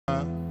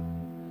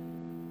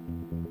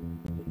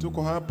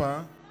tuko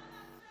hapa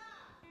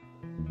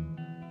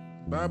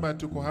Baba,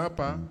 tuko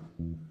hapa,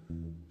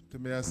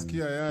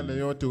 tumeyasikia yale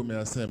yote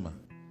umeyasema.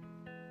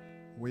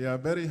 We are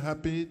very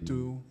happy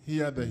to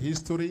hear the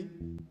history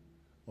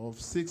of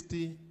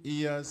 60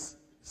 years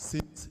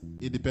since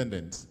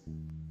independence.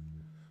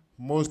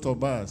 Most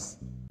of us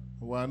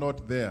were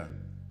not there,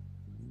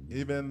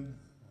 even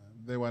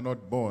they were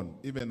not born,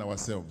 even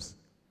ourselves.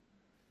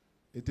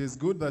 It is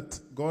good that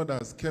God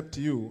has kept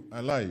you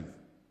alive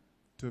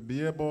to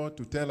be able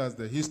to tell us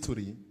the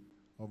history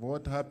of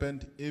what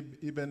happened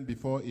even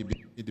before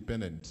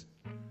independence.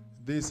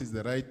 This is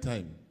the right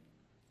time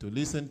to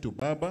listen to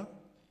Baba.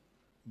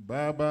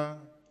 Baba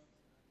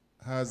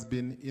has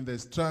been in the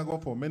struggle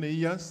for many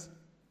years.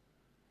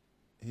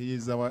 He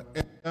is our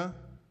elder,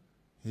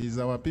 he is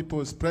our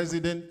people's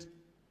president,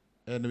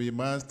 and we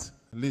must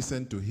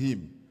listen to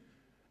him.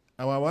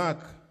 Our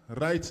work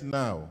right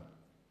now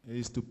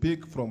is to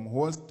pick from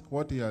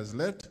what he has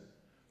left,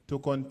 to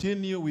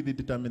continue with the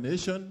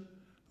determination,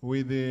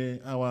 with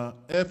our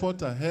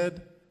effort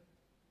ahead,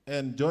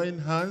 and join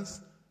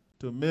hands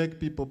to make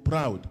people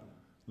proud,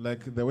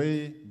 like the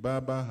way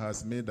Baba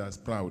has made us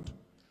proud.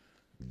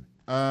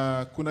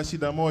 Kuna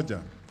shida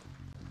moja.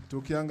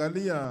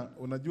 Tukiangalia,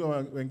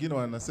 unajua wengine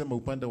wanasema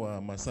upande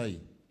wa Masai.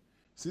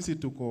 Sisi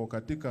tuko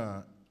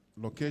katika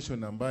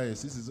location ambaye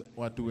sisi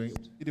watu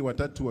wengine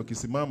watatu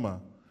wakisimama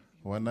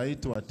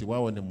wanaitwa ati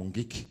wao ni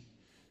Mungiki.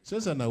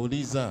 Sasa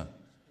nauliza,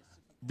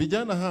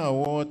 vijana hawa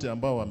wote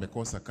ambao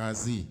wamekosa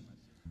kazi,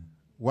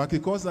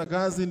 wakikosa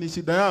kazi ni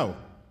shida yao?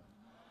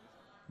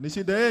 Ni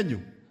shida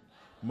yenu?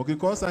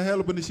 Mkikosa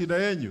help ni shida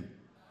yenu?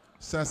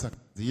 Sasa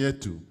kazi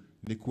yetu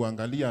ni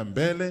kuangalia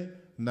mbele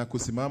na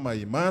kusimama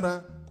imara,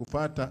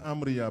 kufuata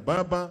amri ya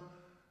Baba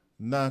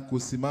na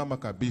kusimama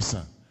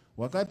kabisa.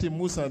 Wakati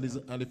Musa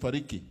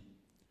alifariki,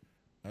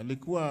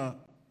 alikuwa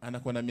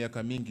anakuwa na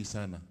miaka mingi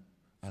sana,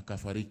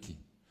 akafariki.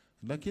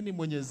 Lakini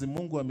Mwenyezi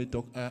Mungu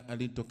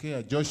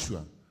alitokea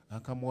Joshua,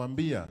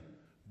 akamwambia,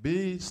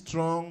 be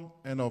strong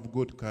and of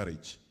good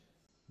courage.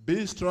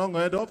 Be strong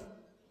and of,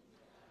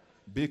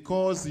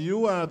 because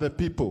you are the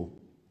people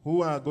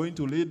who are going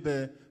to lead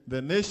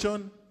the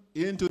nation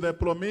into the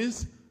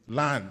promised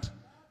land.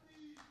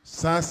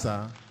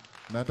 Sasa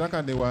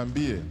nataka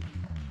niwaambie,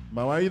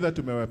 mawaidha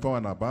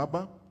tumepewa na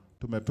Baba,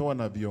 tumepewa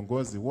na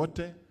viongozi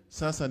wote.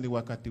 Sasa ni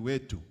wakati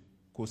wetu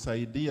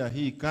kusaidia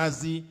hii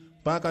kazi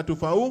mpaka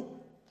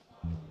tufau.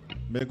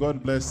 May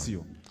God bless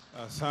you.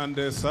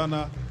 Asante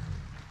sana.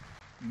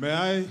 May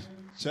I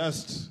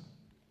just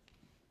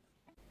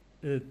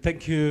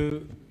thank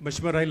you,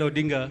 Mheshimiwa Raila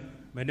Odinga.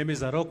 My name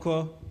is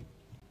Aroko.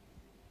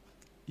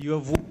 You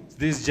have walked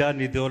this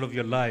journey the whole of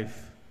your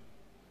life,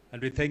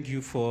 and we thank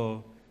you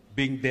for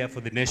being there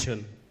for the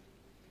nation.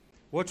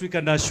 What we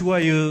can assure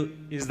you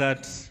is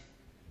that,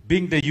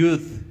 being the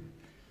youth,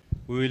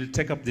 we will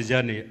take up the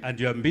journey, and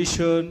your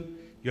mission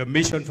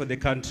for the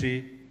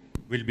country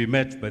will be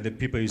met by the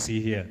people you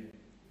see here.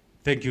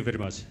 Thank you very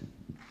much.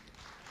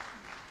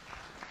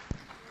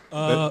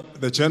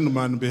 The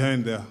gentleman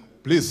behind there,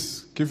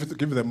 please give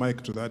the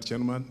mic to that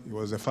gentleman. He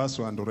was the first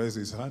one to raise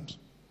his hand.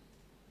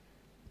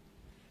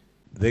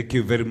 Thank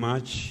you very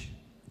much.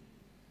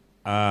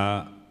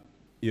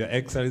 Your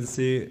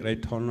Excellency,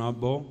 Right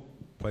Honorable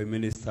Prime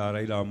Minister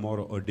Raila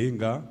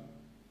Odinga,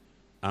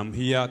 I'm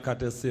here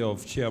courtesy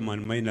of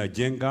Chairman Maina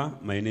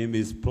Njenga. My name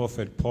is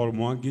Prophet Paul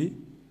Mwangi.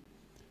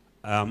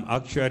 I'm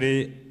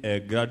actually a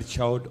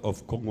grandchild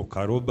of Congo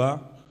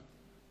Karuba,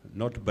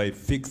 not by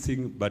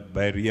fixing, but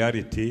by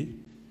reality.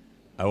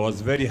 I was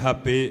very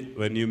happy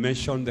when you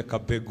mentioned the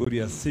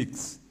Kapeguria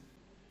 6.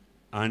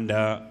 And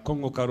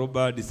Congo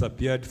Karuba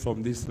disappeared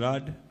from this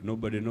land.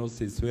 Nobody knows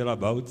his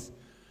whereabouts.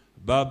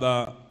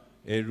 Baba,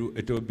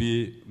 it will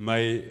be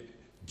my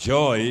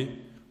joy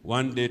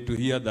one day to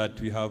hear that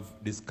we have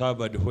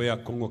discovered where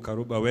Congo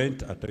Karuba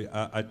went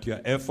at your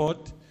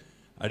effort.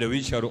 And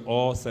we shall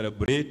all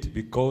celebrate,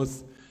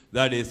 because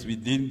that is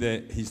within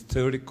the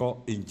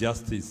historical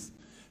injustice.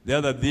 The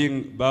other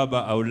thing,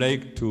 Baba, I would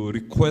like to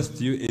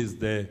request you is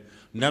the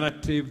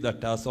narrative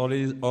that has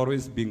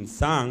always been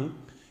sung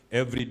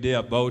every day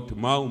about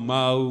Mau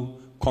Mau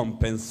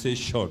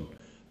compensation.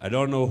 I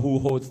don't know who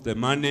holds the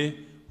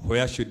money,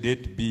 where should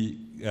it be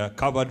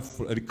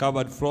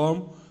recovered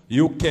from?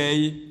 UK,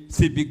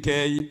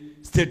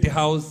 CBK, State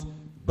House.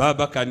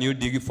 Baba, can you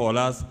dig for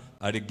us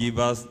and give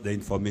us the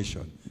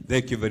information?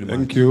 Thank you very much.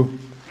 Thank you.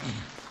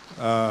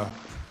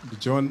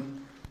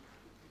 John?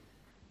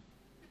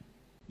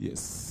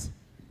 Yes.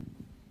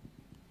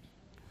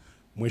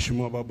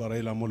 Mheshimiwa Baba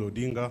Raila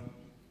Odinga,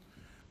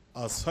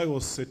 as I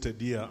was seated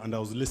here and I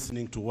was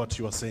listening to what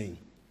you are saying,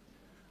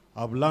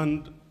 I've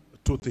learned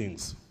two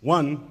things.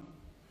 One,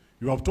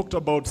 you have talked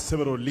about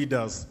several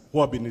leaders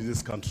who have been in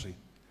this country.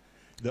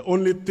 The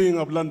only thing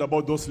I've learned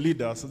about those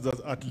leaders is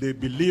that they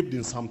believed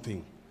in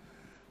something.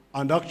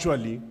 And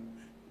actually,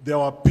 there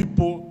were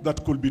people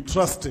that could be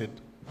trusted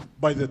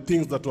by the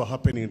things that were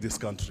happening in this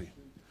country.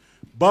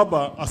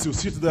 Baba, as you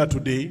sit there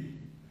today,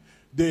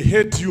 they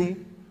hate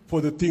you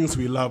for the things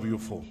we love you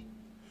for.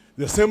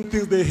 The same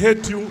things they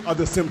hate you are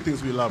the same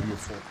things we love you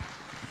for.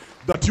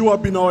 that you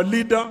have been our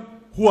leader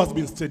who has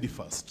been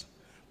steadfast.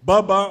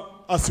 Baba,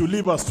 as you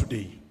leave us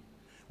today,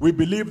 we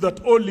believe that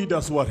all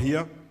leaders who are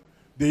here,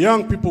 the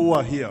young people who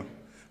are here,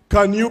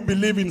 can you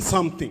believe in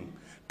something?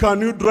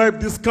 Can you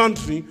drive this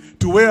country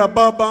to where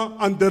Baba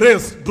and the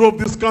rest drove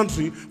this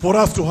country for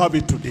us to have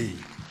it today?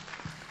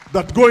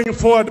 That going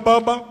forward,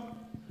 Baba,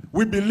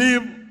 we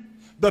believe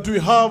that we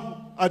have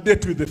a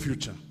date with the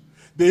future.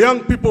 The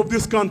young people of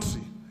this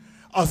country,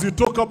 as you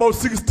talk about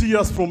 60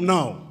 years from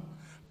now,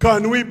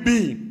 can we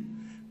be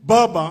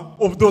Baba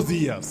of those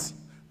years?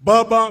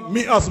 Baba,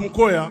 me as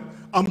Mkoya,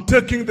 I'm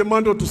taking the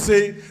mantle to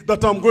say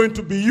that I'm going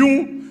to be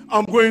you,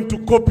 I'm going to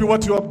copy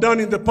what you have done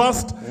in the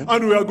past,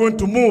 and we are going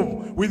to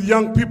move with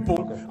young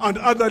people and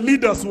other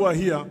leaders who are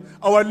here.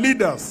 Our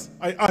leaders,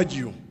 I urge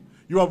you,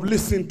 you have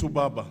listened to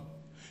Baba.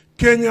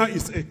 Kenya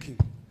is aching.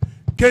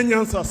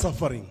 Kenyans are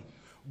suffering.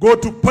 Go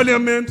to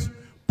parliament,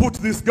 put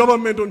this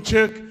government on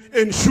check,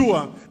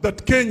 ensure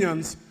that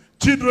Kenyans,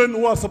 children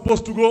who are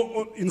supposed to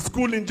go in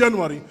school in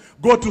January,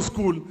 go to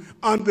school,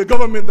 and the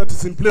government that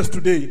is in place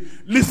today,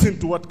 listen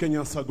to what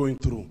Kenyans are going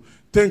through.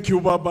 Thank you,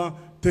 Baba.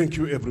 Thank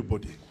you,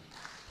 everybody.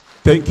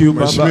 Thank you,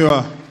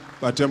 Baba.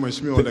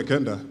 Mheshimiwa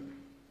Lekenda.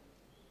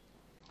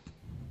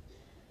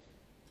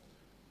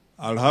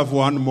 I'll have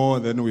one more,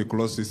 then we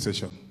close this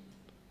session.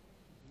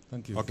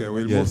 Thank you. Okay,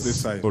 we'll move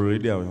this side.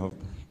 Already I have.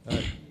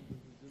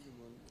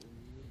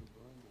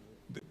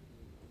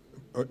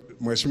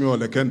 Mheshimiwa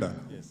Lekenda,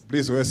 Yes.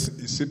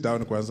 please sit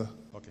down kwanza.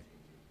 Okay.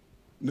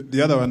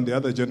 The other one, the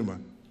other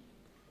gentleman.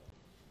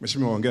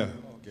 Mheshimiwa ongea.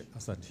 Okay.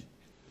 Asante.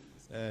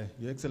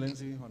 Your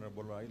Excellency,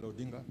 Honorable Raila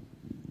Odinga,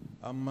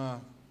 I'm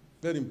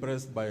very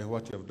impressed by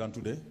what you have done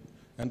today,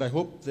 and I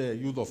hope the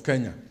youth of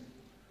Kenya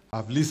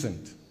have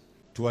listened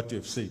to what you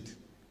have said.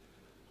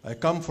 I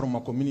come from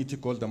a community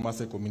called the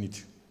Maasai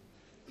community.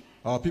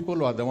 Our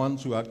people are the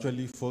ones who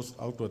actually forced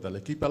out of the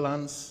Laikipia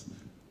lands,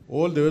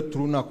 all the way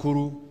through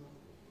Nakuru,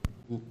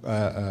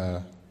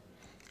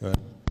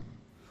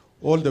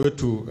 all the way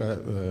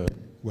to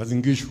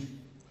Wazingishu.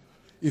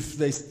 If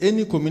there is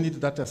any community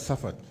that has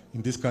suffered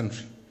in this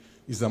country,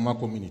 it's the Ma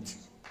community.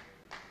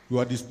 We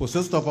are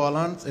dispossessed of our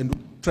lands and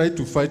tried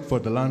to fight for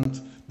the land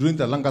during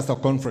the Lancaster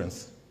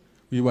conference.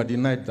 We were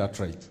denied that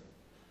right.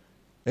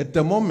 At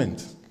the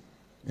moment,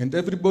 and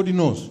everybody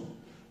knows,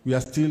 we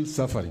are still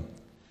suffering.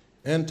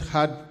 And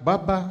had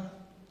Baba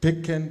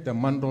taken the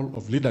mantle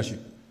of leadership,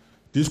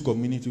 this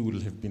community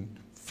would have been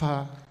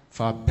far,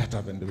 far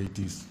better than the way it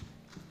is.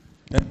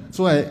 And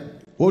so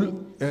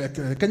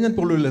Kenyan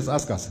people always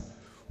ask us,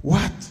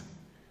 what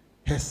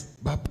has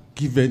Baba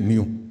given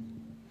you?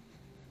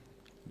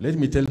 Let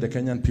me tell the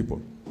Kenyan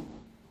people,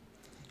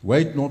 were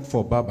it not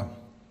for Baba,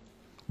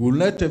 we would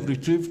not have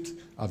retrieved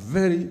a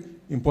very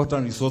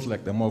important resource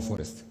like the Mau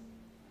forest.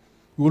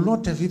 We will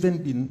not have even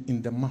been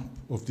in the map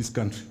of this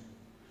country.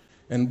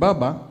 And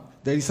Baba,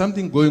 there is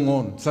something going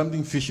on,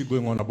 something fishy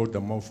going on about the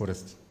Mau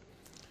forest.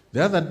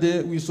 The other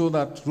day, we saw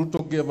that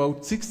Ruto gave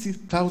out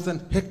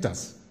 60,000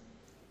 hectares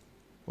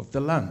of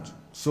the land,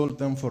 sold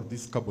them for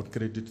this carbon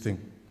credit thing.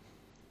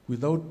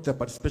 Without the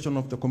participation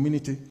of the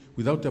community,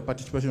 without the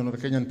participation of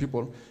the Kenyan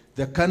people,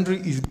 the country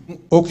is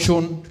being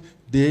auctioned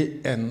day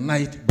and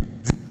night by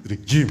this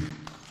regime.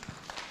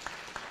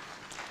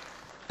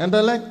 And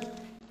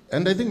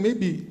I think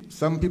maybe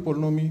some people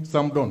know me,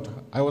 some don't.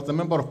 I was a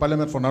member of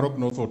parliament for Narok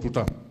North for 2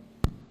 terms.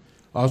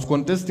 I was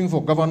contesting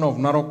for governor of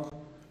Narok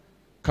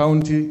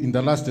County in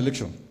the last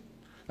election.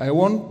 I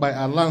won by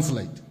a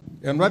landslide.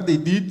 And what they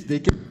did, they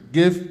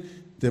gave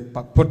the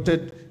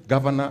purported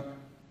governor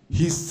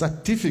his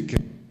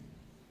certificate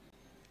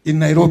in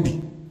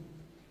Nairobi,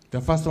 the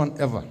first one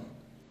ever.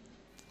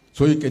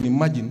 So you can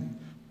imagine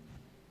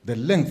the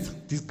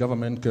length this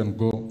government can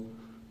go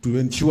to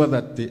ensure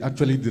that they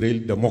actually derail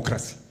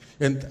democracy.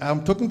 And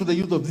I'm talking to the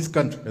youth of this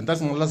country, and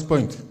that's my last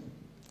point.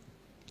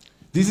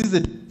 This is the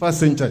 21st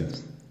century.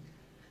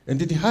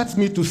 And it hurts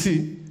me to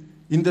see,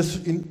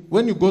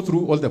 when you go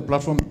through all the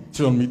platforms,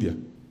 social media,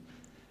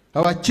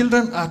 our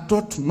children are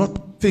taught not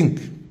to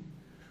think,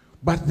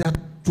 but they are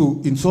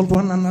to insult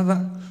one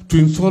another, to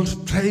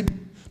insult tribe,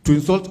 to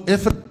insult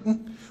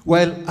everything,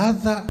 while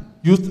other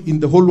youth in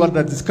the whole world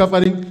are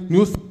discovering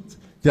new things.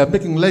 They are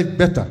making life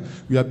better.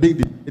 We are being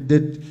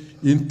divided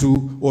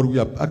into, or we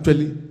are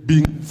actually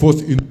being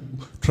forced into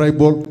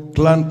tribal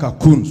clan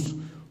cocoons.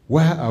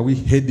 Where are we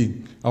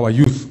heading our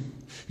youth?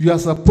 You are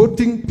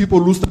supporting people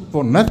who stand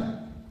for nothing.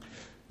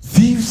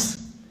 Thieves,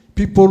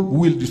 people who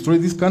will destroy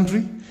this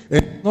country,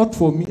 and not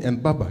for me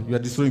and Baba, you are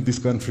destroying this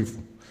country.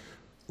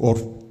 Or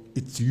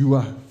it's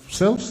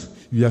yourselves,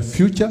 your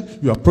future,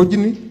 your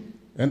progeny.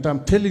 And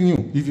I'm telling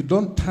you, if you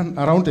don't turn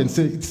around and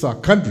say it's our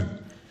country,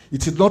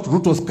 it is not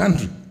Ruto's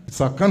country, it's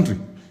our country,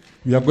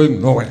 we are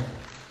going nowhere.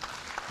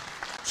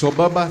 So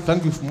Baba,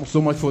 thank you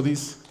so much for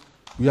this.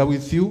 We are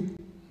with you,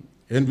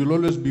 and we'll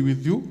always be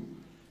with you.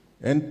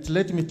 And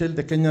let me tell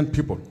the Kenyan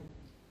people,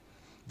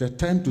 the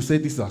time to say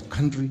this is our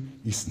country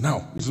is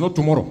now. It's not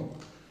tomorrow.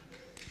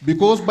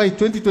 Because by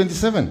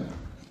 2027,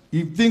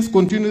 if things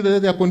continue the way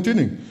they are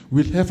continuing,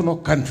 we'll have no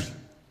country.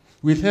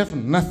 We'll have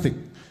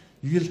nothing.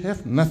 You will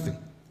have nothing.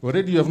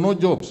 Already you have no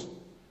jobs.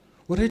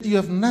 Already you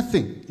have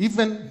nothing.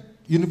 Even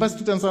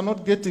university students are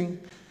not getting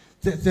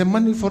the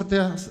money for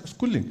their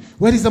schooling.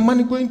 Where is the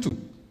money going to?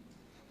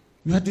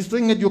 You are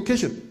destroying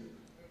education.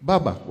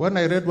 Baba, when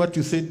I read what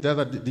you said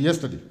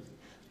yesterday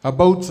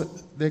about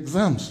the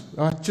exams,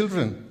 our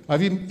children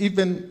are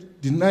even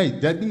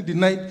denied. They are being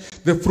denied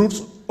the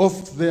fruits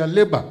of their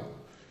labor,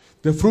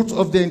 the fruits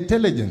of their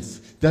intelligence.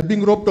 They are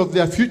being robbed of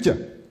their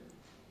future.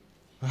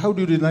 How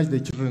do you deny the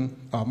children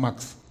our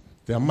marks,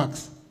 their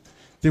marks?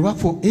 They work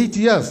for 8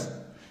 years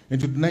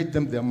and you deny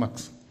them their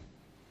marks.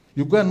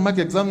 You go and mark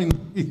exam in a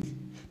week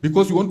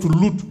because you want to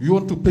loot, you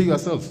want to pay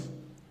yourself.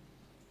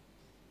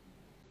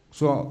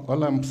 So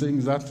all I'm saying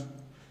is that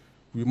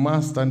we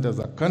must stand as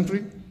a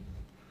country.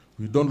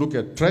 We don't look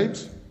at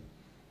tribes.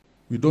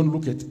 We don't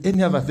look at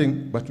any other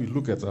thing, but we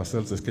look at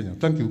ourselves as Kenyans.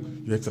 Thank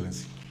you, Your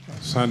Excellency.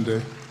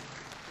 Sunday.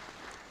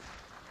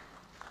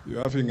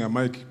 You're having a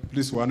mic.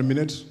 Please, 1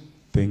 minute.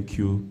 Thank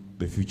you,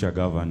 the future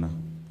governor.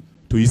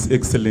 To His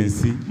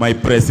Excellency, my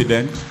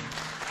president,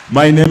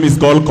 my name is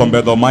called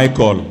Kombedo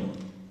Michael.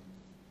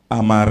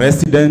 I'm a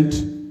resident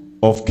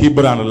of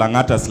Kibra and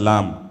Langata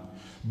slum.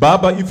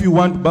 Baba, if you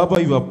want,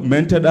 Baba, you have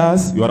mentored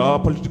us. You are our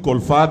political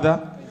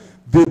father.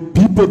 The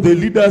people, the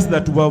leaders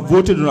that were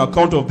voted on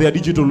account of their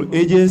digital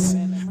ages,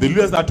 the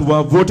leaders that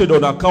were voted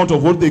on account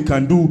of what they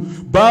can do,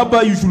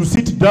 Baba, you should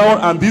sit down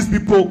and these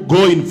people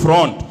go in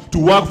front to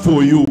work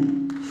for you.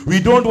 We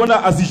don't want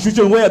a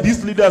situation where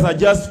these leaders are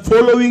just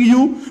following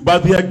you,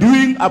 but they are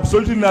doing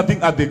absolutely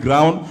nothing at the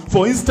ground.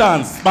 For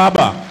instance,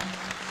 Baba,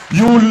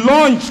 you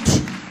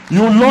launched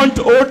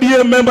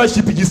ODM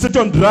membership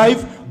registration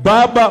drive.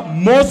 Baba,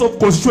 most of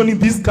constitution in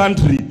this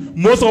country,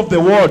 most of the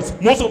wards,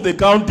 most of the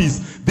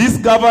counties, these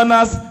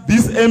governors,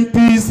 these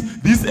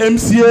MPs, these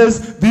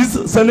MCAs,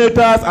 these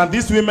senators, and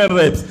these women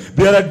reps,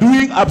 they are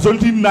doing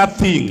absolutely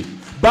nothing.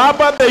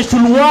 Baba, they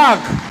should work.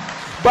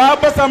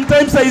 Baba,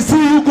 sometimes I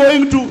see you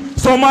going to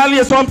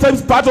Somalia,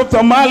 sometimes part of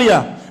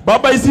Somalia.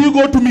 Baba, I see you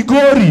go to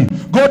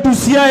Migori, go to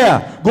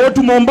Siaya, go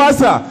to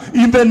Mombasa,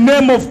 in the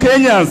name of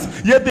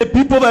Kenyans. Yet the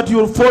people that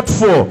you fought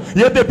for,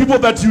 yet the people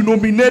that you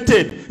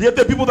nominated, yet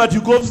the people that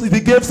you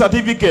gave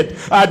certificate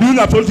are doing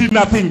absolutely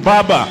nothing,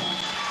 Baba.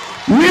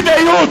 We the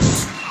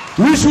youths,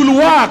 we should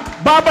work.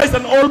 Baba is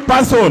an old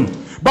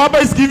person. Baba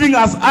is giving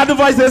us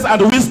advices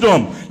and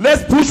wisdom.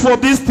 Let's push for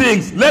these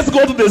things. Let's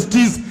go to the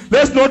streets.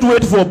 Let's not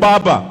wait for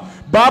Baba.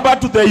 Baba,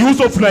 to the youth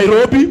of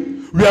Nairobi,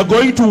 we are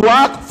going to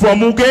work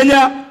from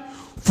Ugenya,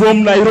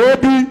 from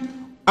Nairobi,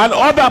 and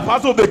other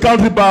parts of the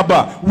country,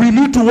 Baba. We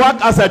need to work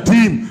as a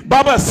team.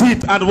 Baba,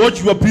 sit and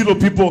watch your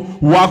people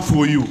work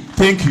for you.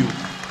 Thank you.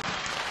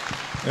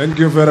 Thank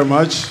you very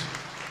much.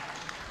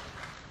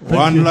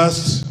 One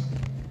last.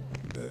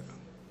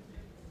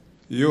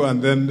 You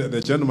and then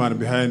the gentleman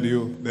behind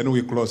you, then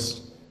we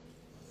close.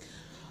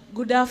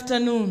 Good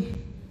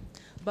afternoon.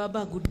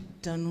 Baba, good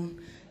afternoon.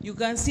 You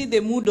can see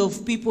the mood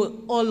of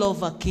people all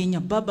over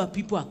Kenya. Baba,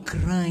 people are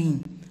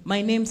crying.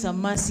 My name's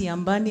Amasi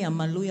Ambani. I'm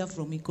a lawyer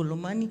from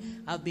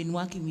Ikolomani. I've been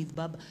working with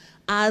Baba.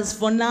 As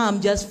for now, I'm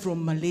just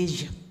from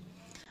Malaysia.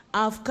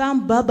 I've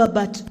come, Baba,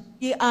 but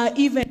we are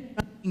even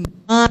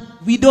crying.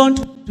 We don't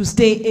want to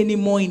stay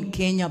anymore in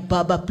Kenya,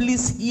 Baba.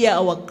 Please hear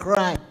our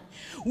cry.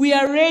 We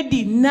are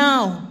ready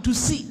now to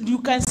see. You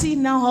can see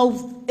now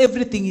how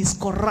everything is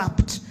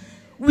corrupt.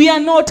 We are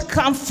not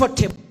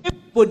comfortable.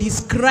 Everybody's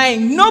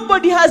crying.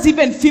 Nobody has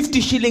even 50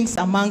 shillings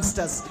amongst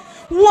us.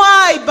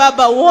 Why,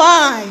 Baba?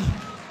 Why?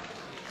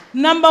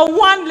 Number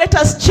one, let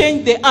us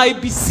change the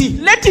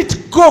IBC. Let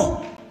it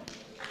go.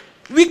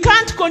 We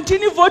can't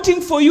continue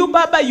voting for you,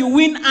 Baba. You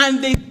win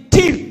and they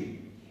steal.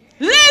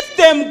 Let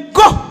them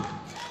go.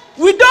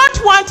 We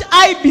don't want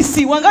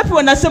IBC. Wangapi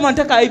wanasema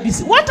wanataka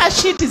IBC? What a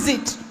shit is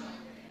it?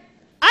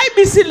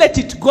 IBC, let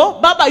it go.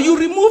 Baba, you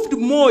removed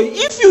Moi.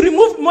 If you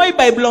removed Moi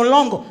by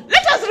Blonlongo,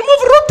 let us remove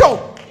Ruto.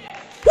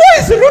 Who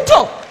is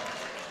Ruto?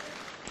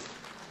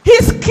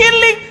 He's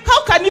killing.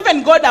 How can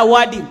even God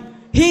award him?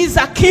 He is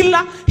a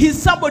killer.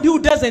 He's somebody who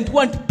doesn't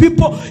want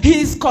people. He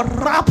is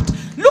corrupt.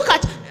 Look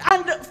at,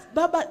 and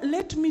Baba,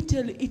 let me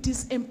tell you, it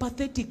is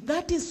empathetic.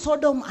 That is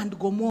Sodom and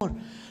Gomorrah.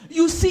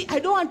 You see, I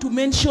don't want to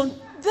mention,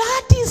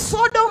 that is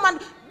Sodom and,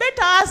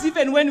 better us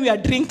even when we are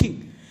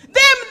drinking.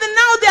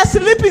 Now they are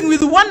sleeping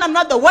with one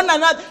another.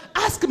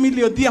 Ask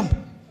Miliodium.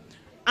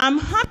 I'm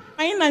happy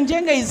Maina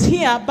Njenga is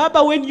here.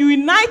 Baba, when you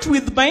unite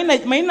with Maina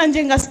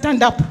Njenga,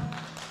 stand up.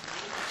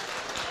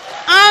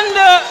 And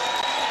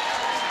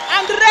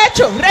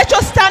Rachel,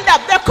 stand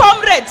up. The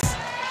comrades,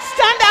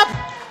 stand up.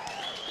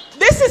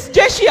 This is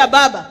Jeshia,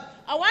 Baba.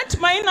 I want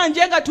Maina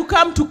Njenga to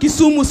come to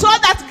Kisumu so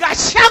that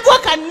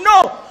Gachagua can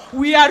know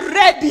we are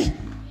ready.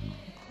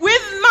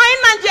 With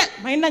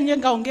Maina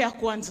Njenga ongea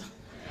kwanza.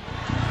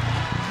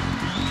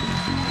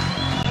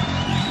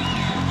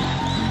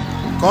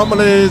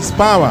 Comrades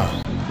power.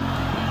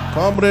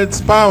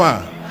 Comrades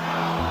power.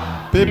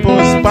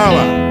 People's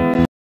power.